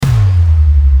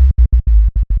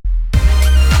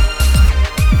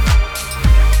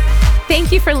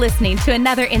Thank you for listening to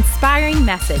another inspiring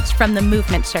message from the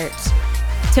Movement Church.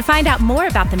 To find out more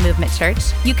about the Movement Church,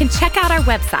 you can check out our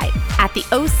website at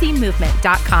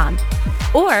theocmovement.com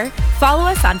or follow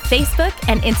us on Facebook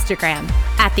and Instagram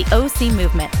at the OC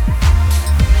Movement.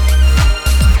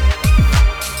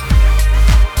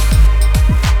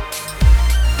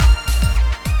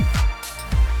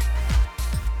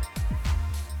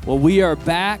 Well, we are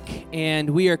back, and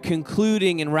we are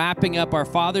concluding and wrapping up our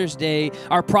Father's Day,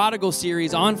 our Prodigal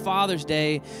series on Father's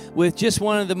Day, with just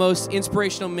one of the most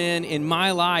inspirational men in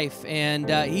my life. And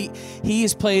he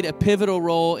has played a pivotal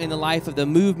role in the life of the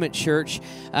Movement Church.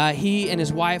 He and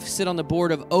his wife sit on the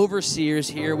board of overseers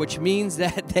here, which means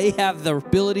that they have the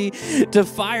ability to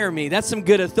fire me. That's some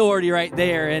good authority right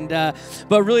there. And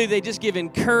but really, they just give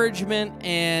encouragement,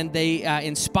 and they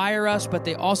inspire us, but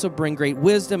they also bring great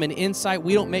wisdom and insight.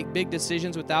 We don't make big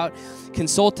decisions without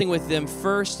consulting with them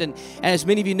first. And as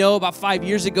many of you know, about 5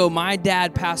 years ago, my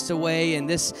dad passed away, and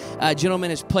this gentleman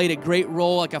has played a great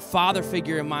role, like a father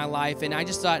figure in my life. And I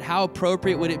just thought, how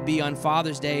appropriate would it be on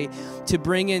Father's Day to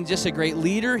bring in just a great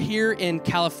leader here in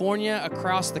California,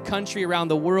 across the country, around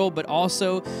the world, but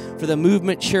also for the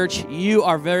Movement Church. You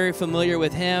are very familiar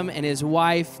with him and his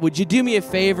wife. Would you do me a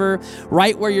favor,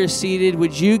 right where you're seated,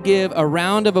 would you give a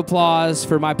round of applause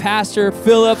for my pastor,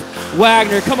 Philip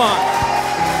Wagner? Come on.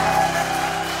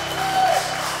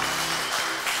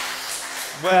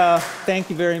 Well,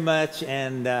 thank you very much,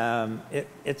 and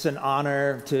it's an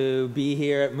honor to be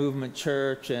here at Movement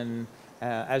Church, and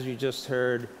as you just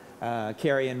heard,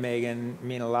 Carrie and Megan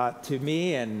mean a lot to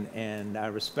me, and I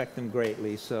respect them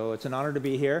greatly, so it's an honor to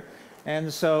be here.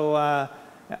 And so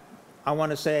I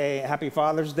want to say Happy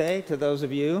Father's Day to those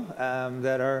of you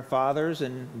that are fathers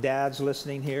and dads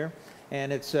listening here,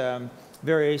 and it's a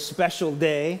very special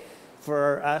day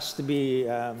for us to be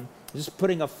just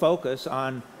putting a focus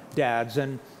on dads.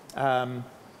 And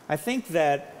I think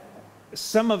that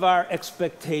some of our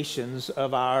expectations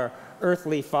of our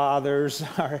earthly fathers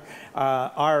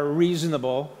are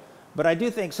reasonable, but I do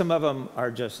think some of them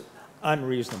are just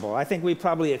unreasonable. I think we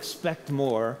probably expect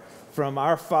more from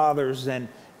our fathers than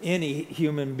any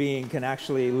human being can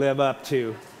actually live up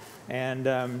to. And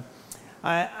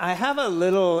I have a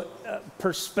little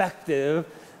perspective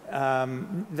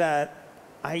that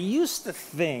I used to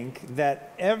think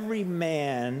that every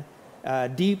man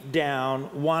deep down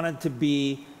wanted to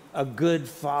be a good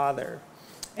father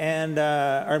and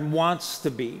or wants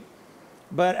to be.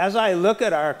 But as I look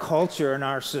at our culture and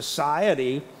our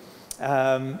society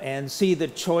and see the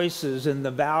choices and the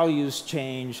values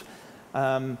change,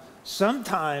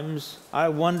 sometimes I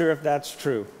wonder if that's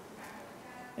true.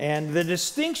 And the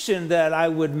distinction that I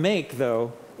would make,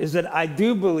 though, is that I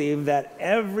do believe that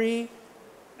every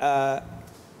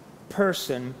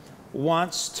person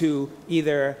wants to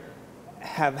either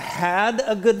have had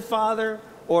a good father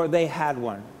or they had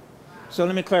one. So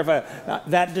let me clarify.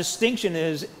 That distinction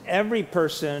is every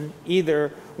person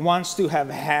either wants to have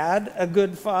had a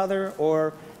good father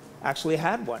or actually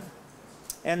had one.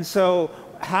 And so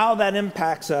how that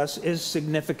impacts us is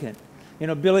significant. You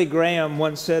know, Billy Graham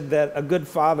once said that a good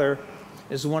father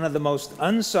is one of the most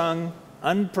unsung,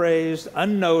 unpraised,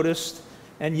 unnoticed,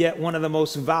 and yet one of the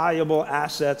most valuable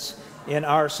assets in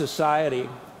our society.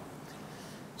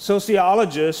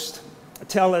 Sociologists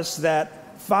tell us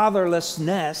that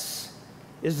fatherlessness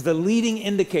is the leading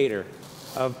indicator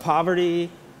of poverty,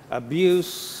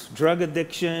 abuse, drug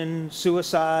addiction,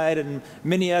 suicide, and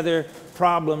many other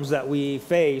problems that we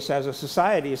face as a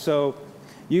society. So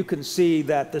you can see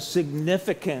that the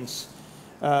significance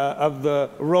of the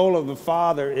role of the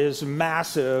father is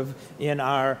massive in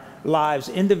our lives,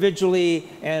 individually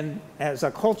and as a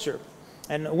culture.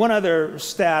 And one other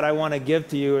stat I want to give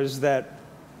to you is that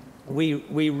we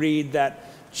read that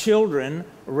children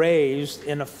raised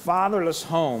in a fatherless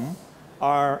home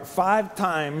are 5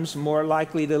 times more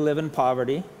likely to live in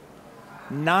poverty,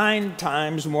 9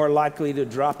 times more likely to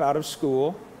drop out of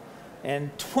school,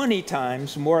 and 20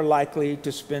 times more likely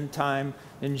to spend time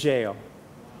in jail.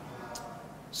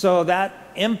 So that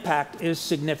impact is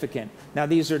significant. Now,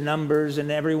 these are numbers, and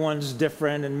everyone's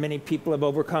different, and many people have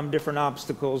overcome different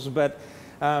obstacles. But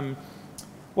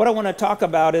what I want to talk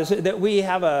about is that we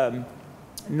have a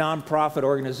nonprofit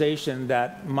organization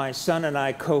that my son and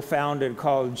I co-founded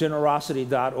called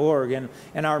generosity.org.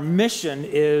 And our mission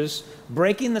is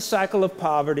breaking the cycle of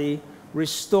poverty,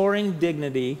 restoring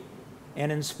dignity,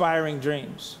 and inspiring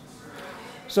dreams.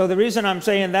 So the reason I'm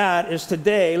saying that is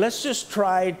today, let's just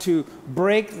try to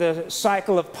break the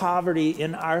cycle of poverty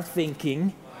in our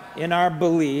thinking, in our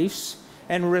beliefs,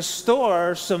 and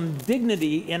restore some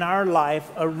dignity in our life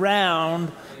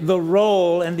around the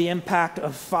role and the impact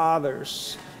of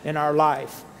fathers. in our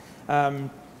life.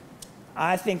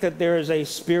 I think that there is a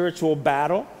spiritual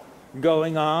battle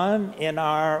going on in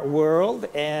our world,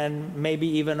 and maybe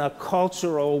even a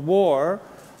cultural war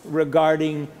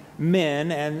regarding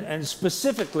men and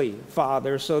specifically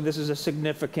fathers. So this is a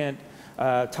significant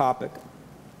topic.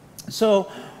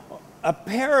 So a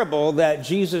parable that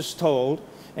Jesus told,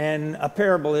 and a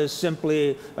parable is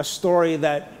simply a story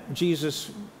that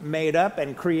Jesus made up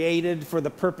and created for the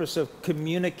purpose of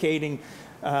communicating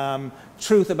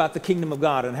truth about the kingdom of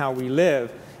God and how we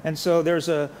live. And so there's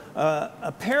a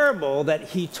parable that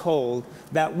he told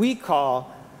that we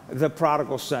call the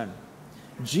prodigal son.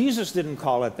 Jesus didn't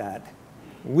call it that.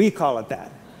 We call it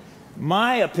that.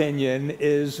 My opinion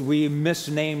is we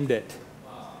misnamed it.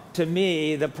 To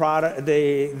me,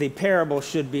 the parable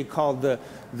should be called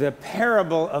the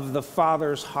parable of the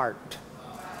father's heart.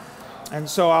 And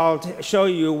so I'll show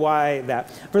you why that.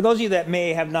 For those of you that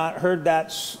may have not heard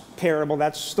that parable,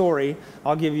 that story,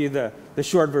 I'll give you the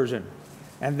short version,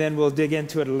 and then we'll dig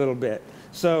into it a little bit.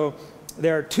 So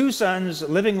there are two sons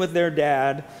living with their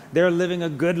dad. They're living a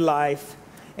good life,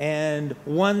 and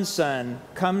one son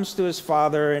comes to his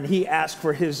father, and he asks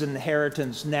for his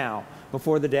inheritance now,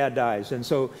 before the dad dies. And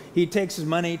so he takes his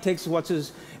money,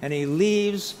 and he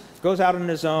leaves, goes out on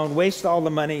his own, wastes all the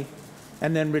money,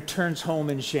 and then returns home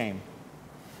in shame.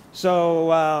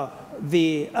 So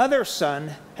the other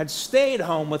son had stayed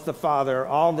home with the father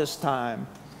all this time.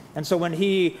 And so when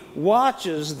he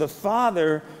watches the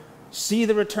father see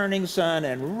the returning son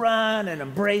and run and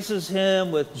embraces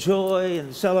him with joy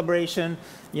and celebration,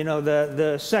 you know,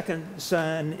 the second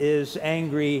son is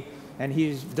angry and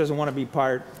he doesn't want to be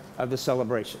part of the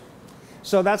celebration.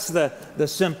 So that's the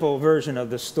simple version of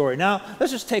the story. Now,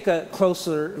 let's just take a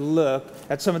closer look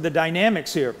at some of the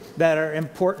dynamics here that are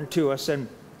important to us. And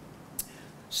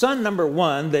son number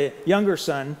one, the younger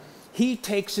son, he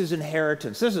takes his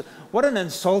inheritance. What an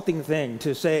insulting thing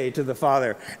to say to the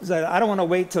father. Is that I don't want to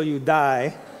wait till you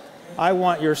die. I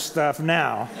want your stuff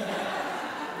now.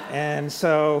 And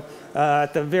so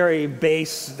at the very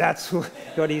base, that's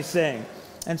what he's saying.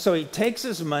 And so he takes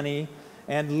his money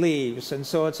and leaves. And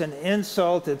so it's an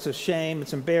insult, it's a shame,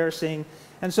 it's embarrassing.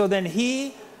 And so then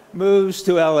he moves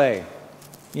to LA.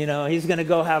 You know, he's going to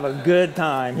go have a good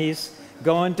time. He's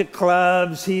going to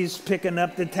clubs, he's picking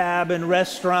up the tab in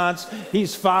restaurants,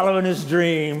 he's following his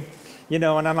dream, you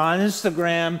know, and on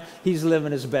Instagram, he's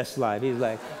living his best life. He's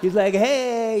like,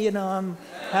 hey, you know, I'm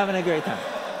having a great time.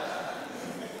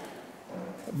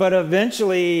 But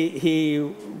eventually he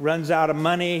runs out of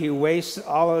money, he wastes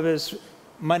all of his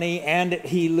money, and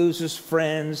he loses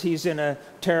friends. He's in a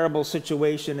terrible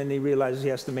situation, and he realizes he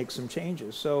has to make some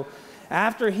changes. So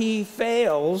after he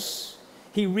fails,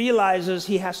 he realizes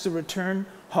he has to return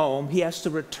home. He has to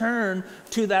return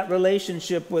to that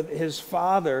relationship with his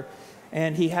father,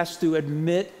 and he has to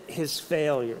admit his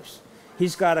failures.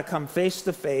 He's got to come face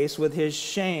to face with his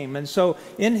shame. And so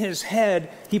in his head,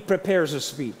 he prepares a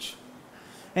speech.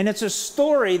 And it's a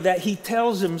story that he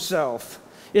tells himself.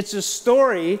 It's a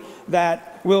story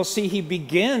that we'll see he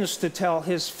begins to tell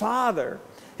his father.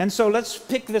 And so let's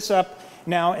pick this up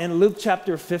now in Luke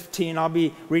chapter 15. I'll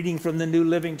be reading from the New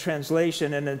Living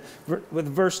Translation. And with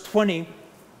verse 20,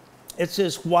 it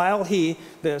says, while he,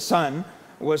 the son,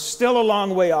 was still a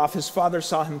long way off, his father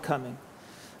saw him coming.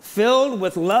 Filled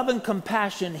with love and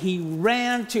compassion, he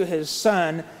ran to his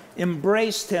son,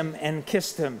 embraced him, and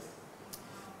kissed him.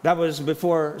 That was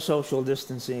before social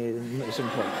distancing. It's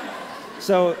important.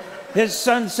 So his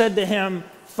son said to him,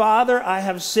 Father, I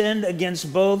have sinned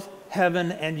against both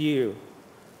heaven and you.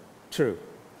 True.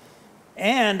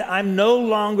 And I'm no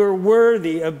longer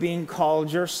worthy of being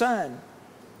called your son.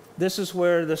 This is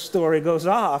where the story goes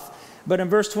off. But in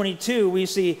verse 22, we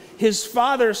see his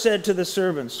father said to the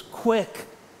servants, quick,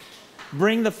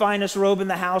 bring the finest robe in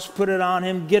the house, put it on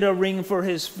him, get a ring for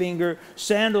his finger,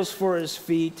 sandals for his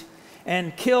feet,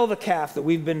 and kill the calf that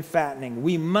we've been fattening.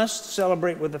 We must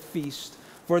celebrate with a feast.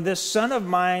 For this son of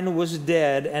mine was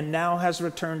dead and now has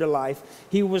returned to life.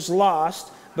 He was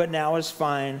lost, but now is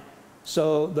fine.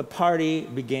 So the party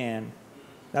began.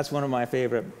 That's one of my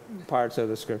favorite parts of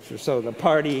the scripture. So the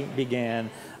party began.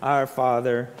 Our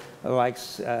Father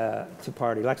likes to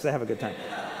party, likes to have a good time.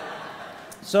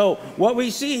 So what we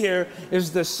see here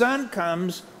is the son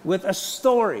comes with a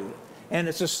story, and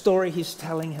it's a story he's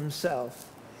telling himself.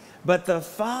 But the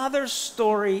father's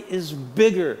story is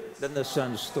bigger than the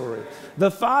son's story. The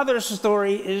father's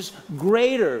story is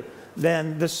greater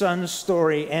than the son's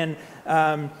story. And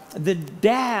the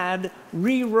dad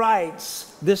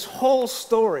rewrites this whole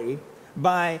story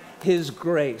by his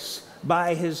grace,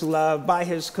 by his love, by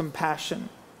his compassion.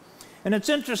 And it's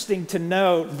interesting to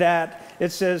note that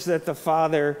it says that the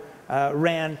father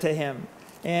ran to him.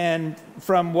 And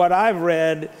from what I've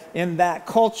read in that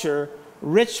culture,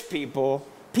 rich people,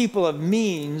 people of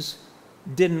means,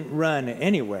 didn't run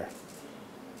anywhere.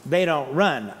 They don't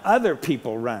run. Other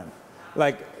people run.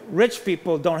 Like rich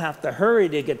people don't have to hurry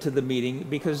to get to the meeting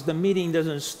because the meeting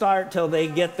doesn't start till they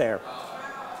get there.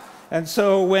 And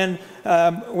so when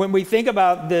we think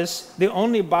about this, the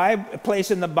only place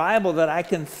in the Bible that I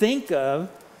can think of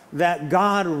that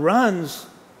God runs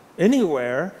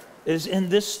anywhere is in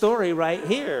this story right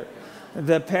here,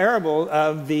 the parable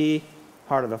of the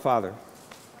heart of the father,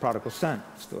 prodigal son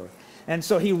story. And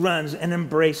so he runs and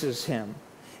embraces him.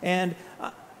 And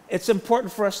it's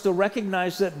important for us to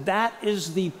recognize that that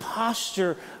is the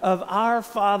posture of our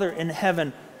Father in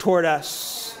heaven toward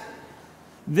us.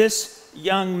 This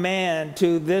young man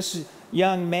to this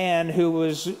young man who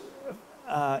was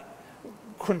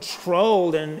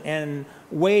controlled and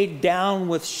weighed down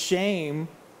with shame,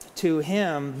 to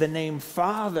him, the name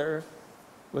Father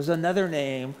was another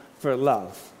name for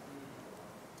love.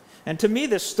 And to me,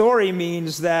 this story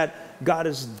means that God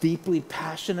is deeply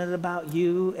passionate about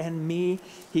you and me.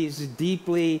 He's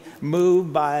deeply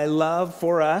moved by love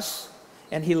for us,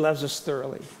 and he loves us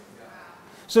thoroughly.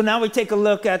 So now we take a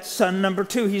look at son number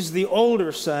 2. He's the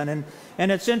older son,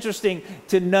 and it's interesting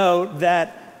to note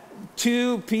that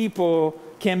two people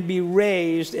can be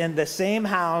raised in the same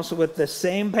house with the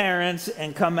same parents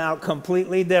and come out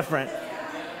completely different.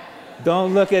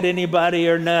 Don't look at anybody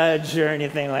or nudge or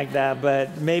anything like that,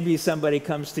 but maybe somebody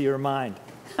comes to your mind.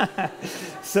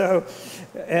 So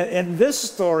in this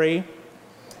story,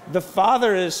 the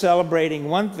father is celebrating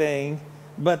one thing,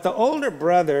 but the older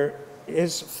brother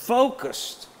is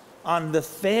focused on the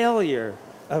failure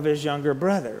of his younger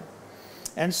brother.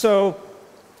 And so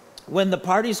when the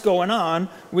party's going on,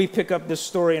 we pick up this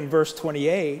story in verse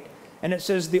 28, and it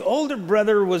says, the older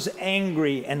brother was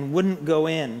angry and wouldn't go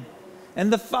in.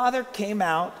 And the father came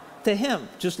out to him,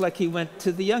 just like he went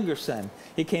to the younger son.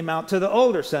 He came out to the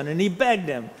older son, and he begged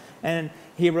him. And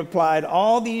he replied,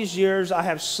 all these years I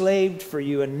have slaved for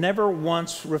you and never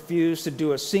once refused to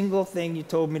do a single thing you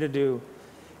told me to do.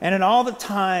 And in all the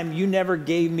time, you never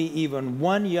gave me even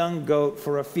one young goat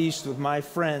for a feast with my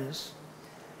friends.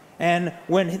 And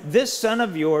when this son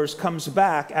of yours comes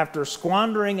back after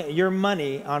squandering your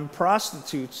money on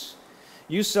prostitutes,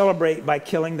 you celebrate by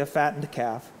killing the fattened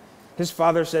calf. His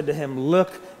father said to him,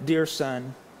 look, dear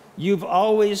son, you've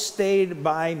always stayed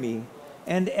by me,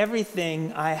 and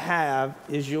everything I have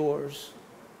is yours.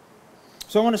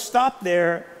 So I want to stop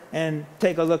there and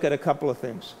take a look at a couple of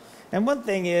things. And one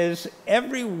thing is,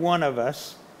 every one of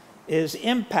us is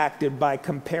impacted by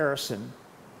comparison,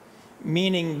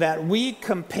 meaning that we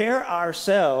compare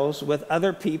ourselves with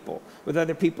other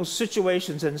people's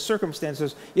situations and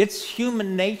circumstances. It's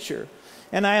human nature.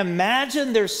 And I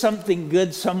imagine there's something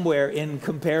good somewhere in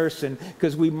comparison,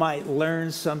 because we might learn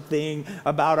something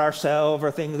about ourselves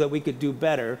or things that we could do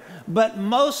better. But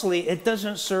mostly it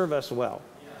doesn't serve us well,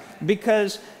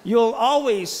 because you'll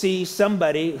always see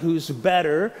somebody who's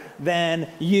better than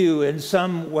you in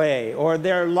some way, or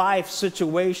their life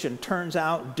situation turns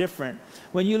out different.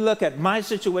 When you look at my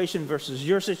situation versus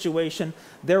your situation,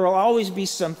 there will always be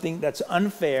something that's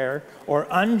unfair or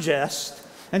unjust.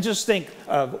 And just think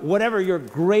of whatever your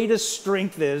greatest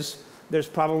strength is, there's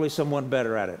probably someone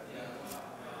better at it.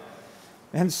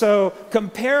 And so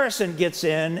comparison gets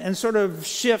in and sort of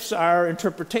shifts our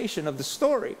interpretation of the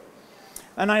story.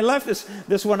 And I left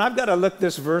this one. I've got to look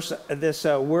this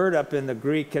word up in the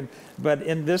Greek, but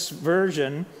in this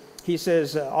version, he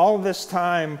says, all this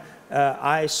time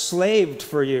I slaved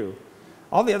for you.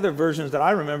 All the other versions that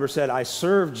I remember said, I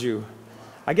served you.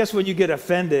 I guess when you get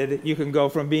offended, you can go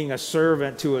from being a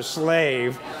servant to a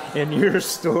slave in your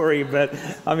story. But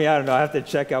I don't know. I have to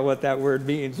check out what that word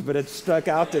means, but it stuck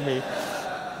out to me.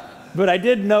 But I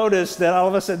did notice that all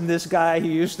of a sudden this guy who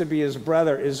used to be his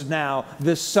brother is now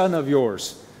this son of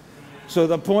yours. So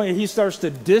the point, he starts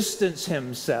to distance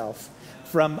himself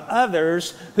from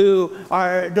others who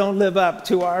don't live up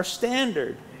to our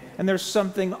standard. And there's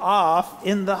something off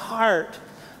in the heart.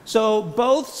 So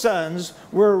both sons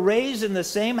were raised in the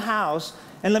same house.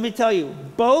 And let me tell you,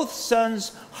 both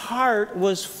sons' heart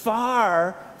was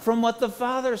far from what the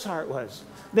father's heart was.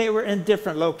 They were in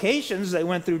different locations. They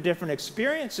went through different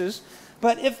experiences.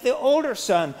 But if the older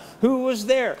son, who was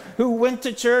there, who went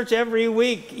to church every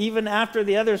week, even after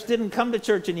the others didn't come to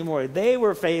church anymore, they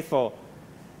were faithful.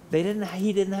 He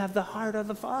didn't have the heart of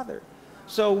the father.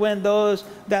 So when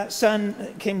that son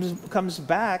comes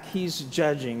back, he's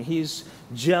judging, he's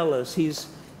jealous, he's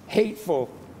hateful.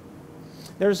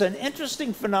 There's an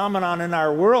interesting phenomenon in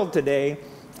our world today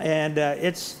and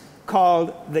it's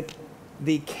called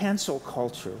the cancel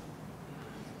culture.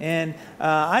 And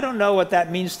I don't know what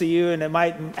that means to you, and it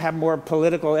might have more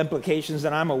political implications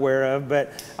than I'm aware of,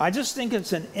 but I just think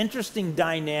it's an interesting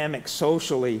dynamic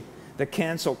socially, the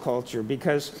cancel culture,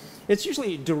 because it's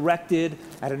usually directed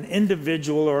at an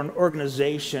individual or an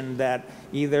organization that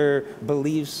either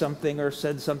believes something or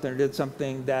said something or did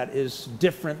something that is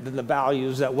different than the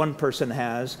values that one person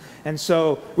has, and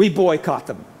so we boycott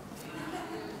them.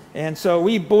 And so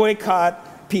we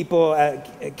boycott people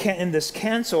in this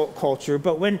cancel culture,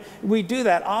 but when we do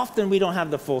that, often we don't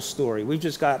have the full story. We've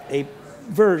just got a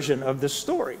version of the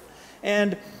story.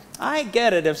 And I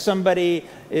get it if somebody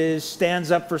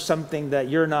stands up for something that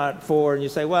you're not for, and you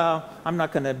say, well, I'm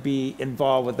not going to be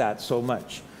involved with that so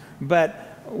much. But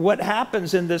what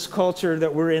happens in this culture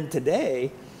that we're in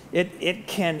today, it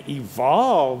can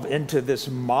evolve into this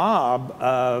mob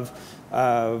of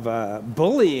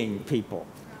bullying people.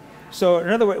 So in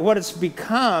other words, what it's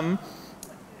become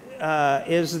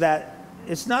is that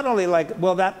it's not only like,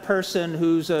 well, that person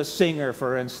who's a singer,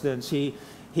 for instance, he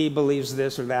believes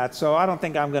this or that, so I don't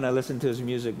think I'm going to listen to his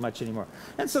music much anymore.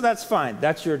 And so that's fine.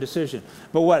 That's your decision.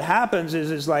 But what happens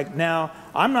is like, now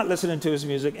I'm not listening to his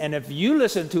music, and if you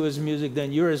listen to his music,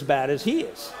 then you're as bad as he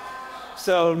is.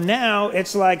 So now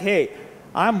it's like, hey,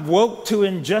 I'm woke to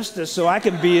injustice, so I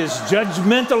can be as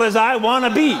judgmental as I want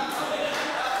to be.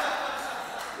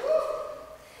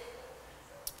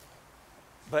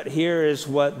 But here is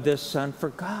what this son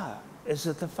forgot, is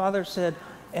that the father said,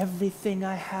 everything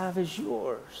I have is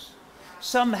yours.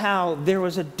 Somehow there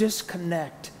was a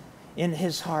disconnect in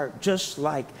his heart, just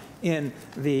like in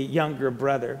the younger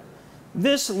brother.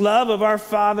 This love of our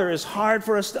Father is hard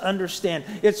for us to understand.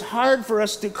 It's hard for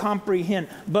us to comprehend,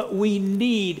 but we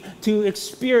need to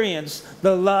experience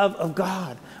the love of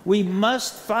God. We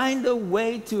must find a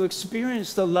way to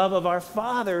experience the love of our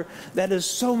Father that is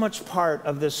so much part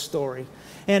of this story.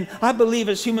 And I believe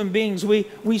as human beings,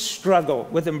 we struggle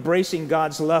with embracing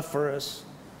God's love for us.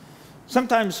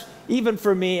 Sometimes, even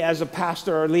for me as a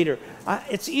pastor or leader,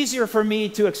 it's easier for me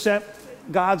to accept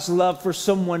God's love for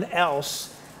someone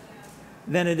else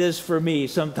than it is for me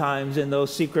sometimes in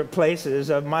those secret places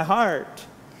of my heart.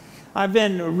 I've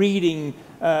been reading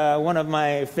one of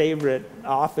my favorite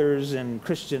authors and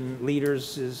Christian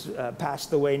leaders is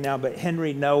passed away now, but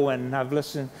Henry Nouwen. I've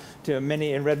listened to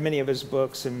many and read many of his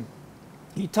books, and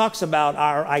he talks about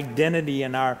our identity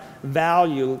and our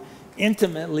value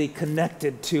intimately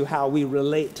connected to how we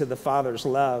relate to the Father's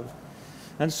love.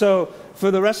 And so for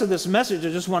the rest of this message, I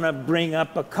just want to bring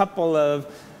up a couple of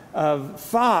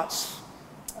thoughts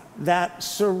that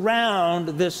surround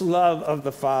this love of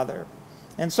the Father.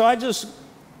 And so I just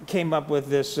came up with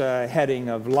this heading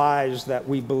of lies that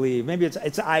we believe. Maybe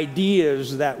it's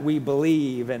ideas that we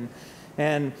believe.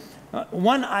 And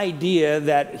one idea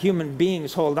that human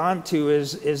beings hold on to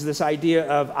is this idea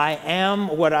of I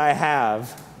am what I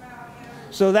have.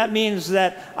 So that means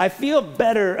that I feel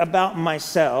better about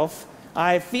myself.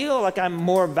 I feel like I'm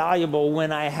more valuable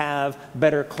when I have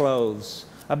better clothes,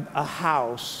 a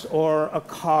house or a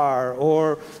car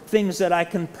or things that I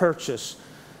can purchase.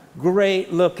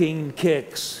 Great looking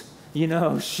kicks,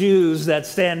 shoes that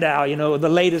stand out, the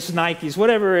latest Nikes,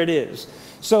 whatever it is.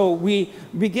 So we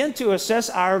begin to assess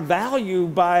our value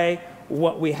by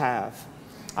what we have.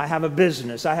 I have a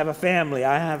business, I have a family,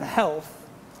 I have health.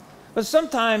 But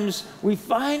sometimes we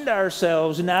find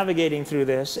ourselves navigating through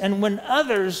this, and when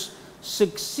others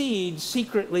succeed,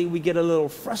 secretly we get a little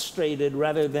frustrated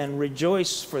rather than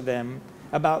rejoice for them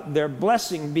about their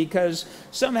blessing, because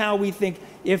somehow we think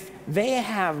if they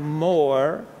have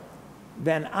more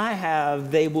than I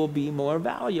have, they will be more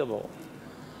valuable.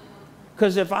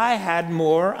 Because if I had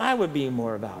more, I would be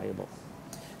more valuable.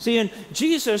 See, and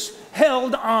Jesus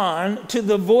held on to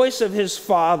the voice of his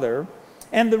Father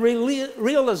and the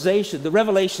realization, the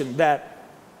revelation that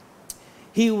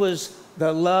he was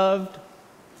the loved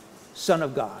Son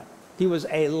of God. He was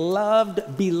a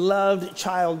loved, beloved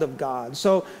child of God.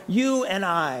 So you and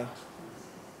I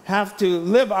have to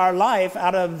live our life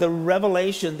out of the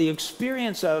revelation, the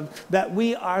experience of that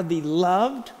we are the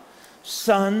loved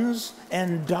sons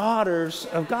and daughters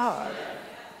of God.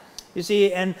 You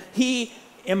see, and he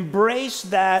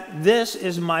embraced that this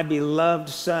is my beloved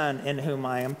Son in whom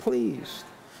I am pleased.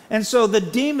 And so the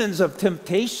demons of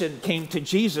temptation came to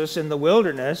Jesus in the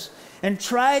wilderness and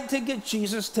tried to get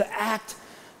Jesus to act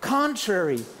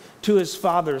contrary to his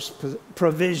Father's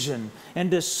provision and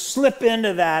to slip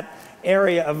into that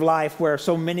area of life where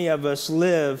so many of us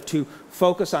live, to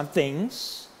focus on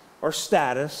things or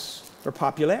status or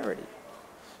popularity.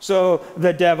 So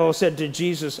the devil said to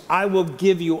Jesus, I will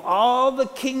give you all the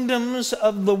kingdoms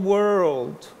of the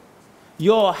world.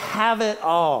 You'll have it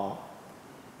all.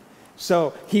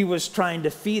 So he was trying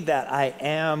to feed that, I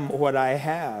am what I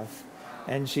have.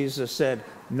 And Jesus said,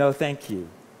 no, thank you.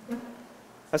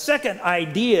 A second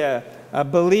idea, a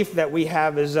belief that we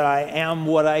have is that I am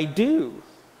what I do.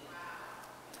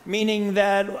 Meaning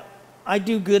that I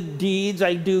do good deeds,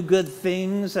 I do good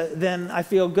things, then I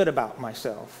feel good about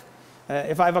myself.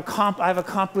 If I've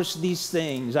accomplished these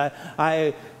things,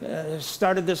 I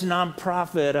started this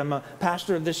nonprofit, I'm a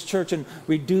pastor of this church, and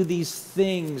we do these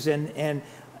things, and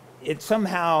it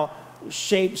somehow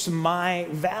shapes my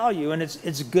value, and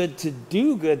it's good to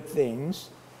do good things,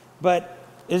 but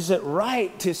is it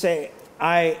right to say,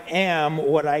 I am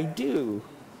what I do?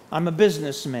 I'm a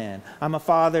businessman, I'm a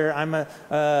father, I'm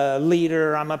a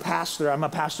leader, I'm a pastor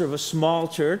of a small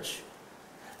church,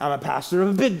 I'm a pastor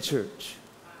of a big church.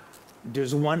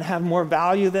 Does one have more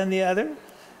value than the other?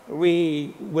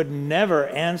 We would never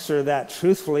answer that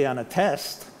truthfully on a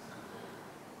test,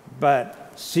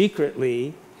 but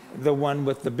secretly, the one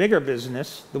with the bigger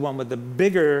business, the one with the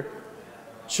bigger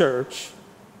church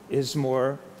is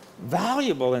more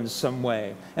valuable in some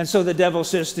way. And so the devil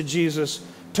says to Jesus,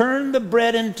 turn the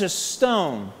bread into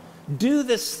stone, do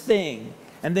this thing,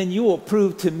 and then you will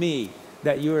prove to me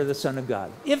that you are the Son of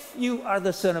God. If you are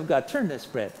the Son of God, turn this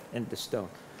bread into stone,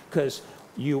 because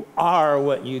you are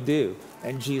what you do.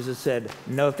 And Jesus said,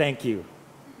 no, thank you.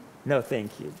 No,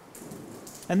 thank you.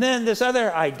 And then this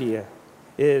other idea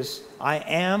is, I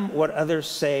am what others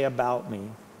say about me.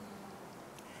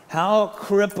 How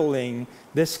crippling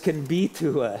this can be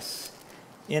to us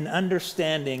in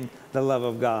understanding the love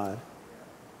of God.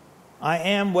 I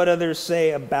am what others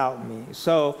say about me.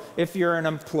 So if you're an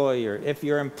employer, if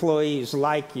your employees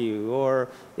like you, or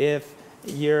if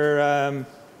you're,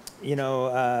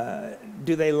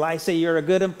 do they say you're a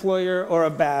good employer or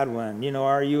a bad one?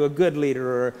 Are you a good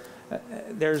leader? Or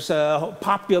there's a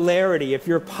popularity. If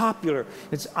you're popular,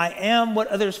 it's I am what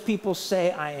others people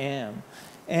say I am.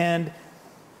 And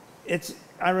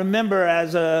I remember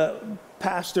as a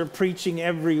pastor preaching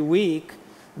every week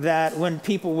that when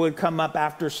people would come up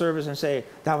after service and say,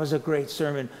 that was a great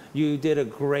sermon, you did a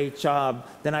great job,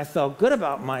 then I felt good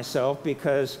about myself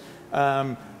because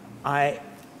I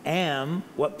am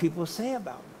what people say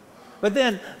about me. But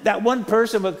then that one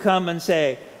person would come and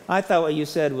say, I thought what you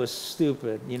said was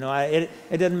stupid. It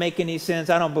doesn't make any sense.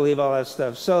 I don't believe all that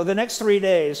stuff. So the next 3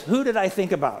 days, who did I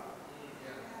think about?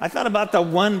 I thought about the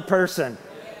one person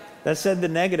that said the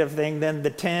negative thing, then the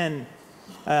 10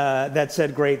 that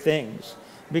said great things.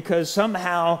 Because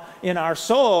somehow in our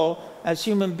soul, as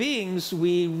human beings,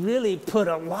 we really put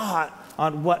a lot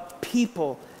on what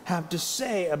people have to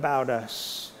say about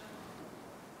us.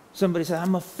 Somebody said,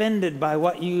 I'm offended by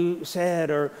what you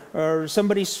said, or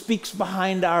somebody speaks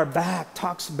behind our back,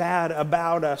 talks bad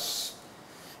about us.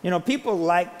 People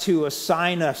like to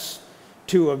assign us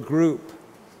to a group.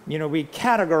 We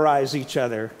categorize each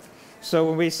other. So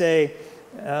when we say,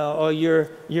 oh, you're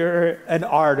an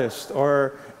artist,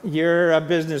 or you're a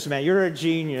businessman, you're a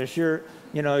genius, you're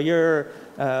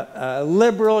a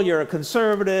liberal, you're a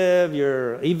conservative,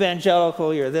 you're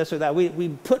evangelical, you're this or that. We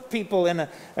put people in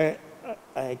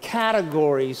a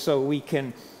category so we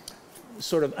can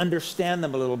sort of understand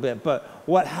them a little bit. But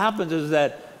what happens is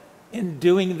that in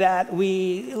doing that,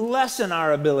 we lessen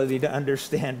our ability to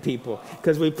understand people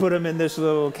because we put them in this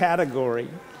little category.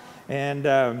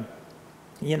 And,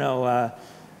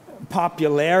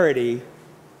 popularity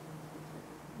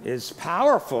is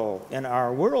powerful in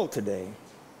our world today.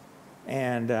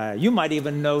 And you might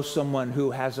even know someone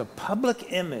who has a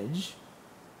public image,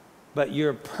 but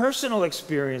your personal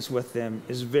experience with them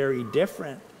is very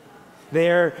different.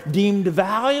 They're deemed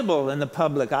valuable in the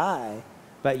public eye,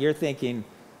 but you're thinking,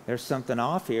 there's something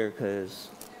off here because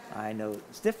I know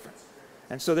it's different.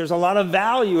 And so there's a lot of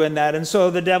value in that. And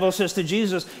so the devil says to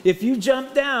Jesus, if you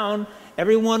jump down,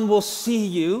 everyone will see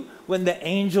you when the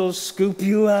angels scoop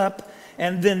you up,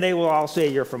 and then they will all say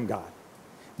you're from God,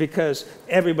 because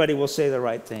everybody will say the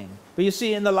right thing. But you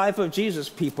see, in the life of Jesus,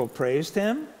 people praised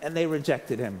him and they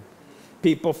rejected him.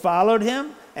 People followed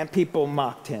him and people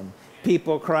mocked him.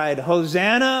 People cried,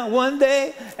 Hosanna one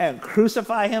day and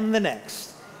crucify him the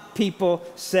next. People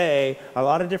say a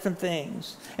lot of different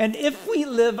things. And if we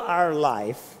live our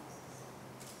life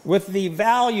with the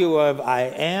value of I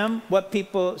am what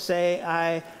people say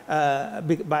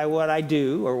by what I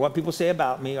do, or what people say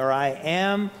about me, or I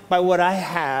am by what I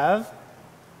have,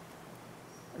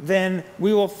 then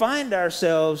we will find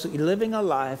ourselves living a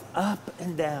life up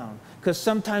and down. Because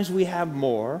sometimes we have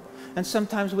more, and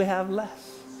sometimes we have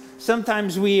less.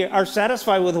 Sometimes we are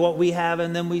satisfied with what we have,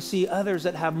 and then we see others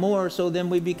that have more, so then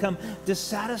we become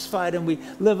dissatisfied, and we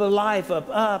live a life of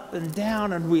up and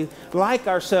down, and we like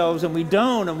ourselves, and we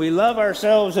don't, and we love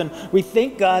ourselves, and we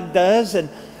think God does,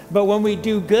 but when we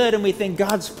do good and we think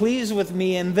God's pleased with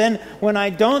me, and then when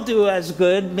I don't do as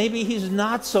good, maybe he's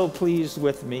not so pleased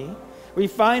with me. We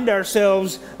find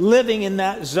ourselves living in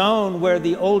that zone where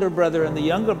the older brother and the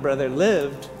younger brother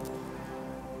lived,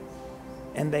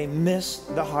 and they miss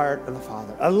the heart of the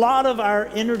Father. A lot of our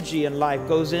energy in life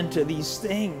goes into these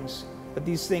things, but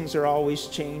these things are always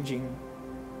changing.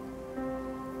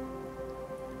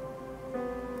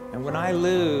 And when I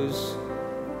lose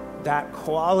that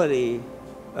quality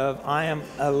of I am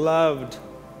a loved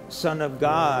son of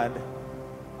God,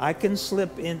 I can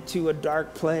slip into a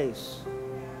dark place.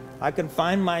 I can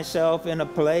find myself in a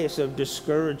place of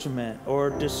discouragement or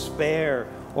despair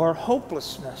or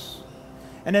hopelessness.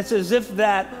 And it's as if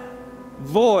that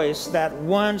voice that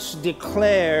once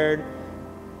declared,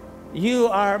 "You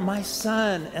are my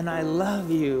son and I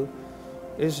love you,"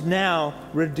 is now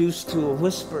reduced to a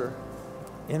whisper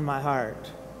in my heart,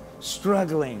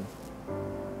 struggling.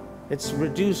 It's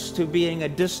reduced to being a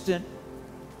distant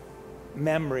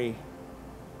memory.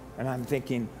 And I'm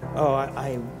thinking, oh,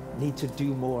 I need to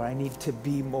do more. I need to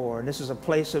be more. And this is a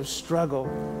place of struggle.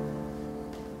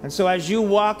 And so as you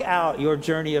walk out your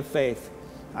journey of faith,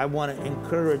 I want to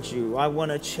encourage you. I want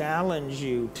to challenge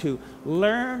you to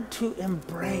learn to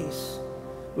embrace,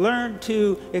 learn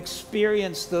to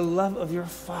experience the love of your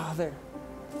Father.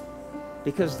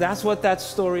 Because that's what that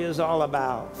story is all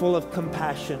about, full of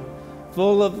compassion,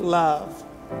 full of love.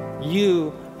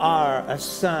 You are a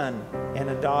son and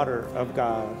a daughter of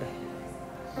God.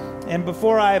 And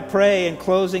before I pray in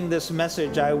closing this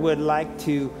message, I would like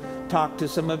to talk to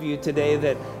some of you today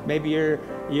that maybe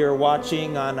you're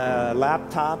watching on a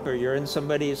laptop, or you're in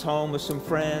somebody's home with some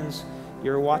friends.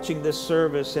 You're watching this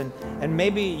service, and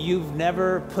maybe you've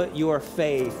never put your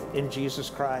faith in Jesus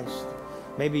Christ.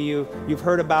 Maybe you've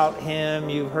heard about him,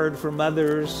 you've heard from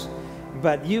others,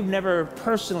 but you've never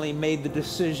personally made the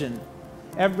decision.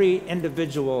 Every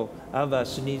individual of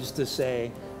us needs to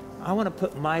say, I want to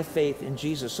put my faith in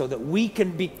Jesus so that we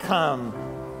can become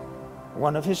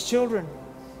one of his children.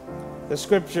 The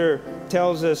scripture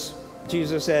tells us,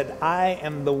 Jesus said, I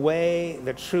am the way,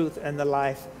 the truth, and the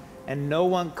life, and no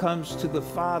one comes to the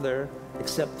Father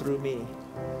except through me.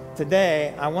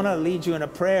 Today, I want to lead you in a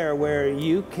prayer where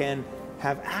you can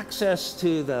have access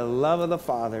to the love of the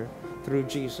Father through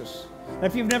Jesus. And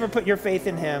if you've never put your faith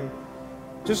in him,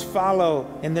 just follow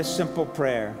in this simple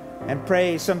prayer and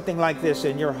pray something like this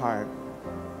in your heart.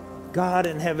 God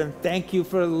in heaven, thank you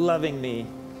for loving me.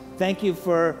 Thank you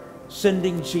for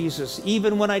sending Jesus,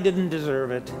 even when I didn't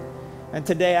deserve it. And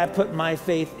today I put my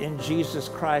faith in Jesus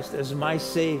Christ as my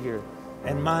Savior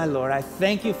and my Lord. I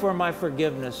thank you for my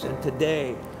forgiveness. And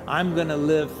today I'm going to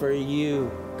live for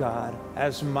you, God,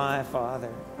 as my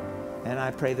Father. And I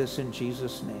pray this in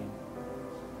Jesus' name.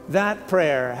 That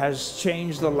prayer has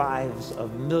changed the lives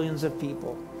of millions of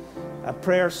people. A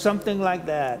prayer something like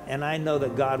that, and I know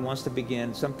that God wants to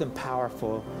begin something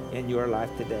powerful in your life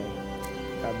today.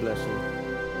 God bless you.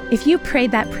 If you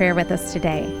prayed that prayer with us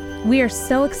today, we are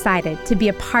so excited to be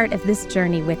a part of this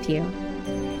journey with you.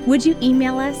 Would you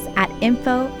email us at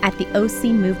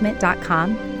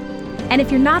info@theocmovement.com? And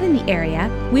if you're not in the area,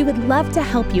 we would love to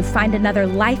help you find another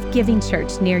life-giving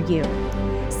church near you.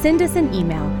 Send us an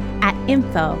email at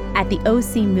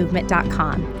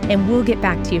info@theocmovement.com, and we'll get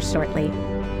back to you shortly.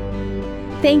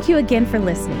 Thank you again for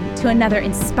listening to another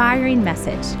inspiring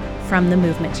message from the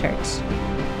Movement Church.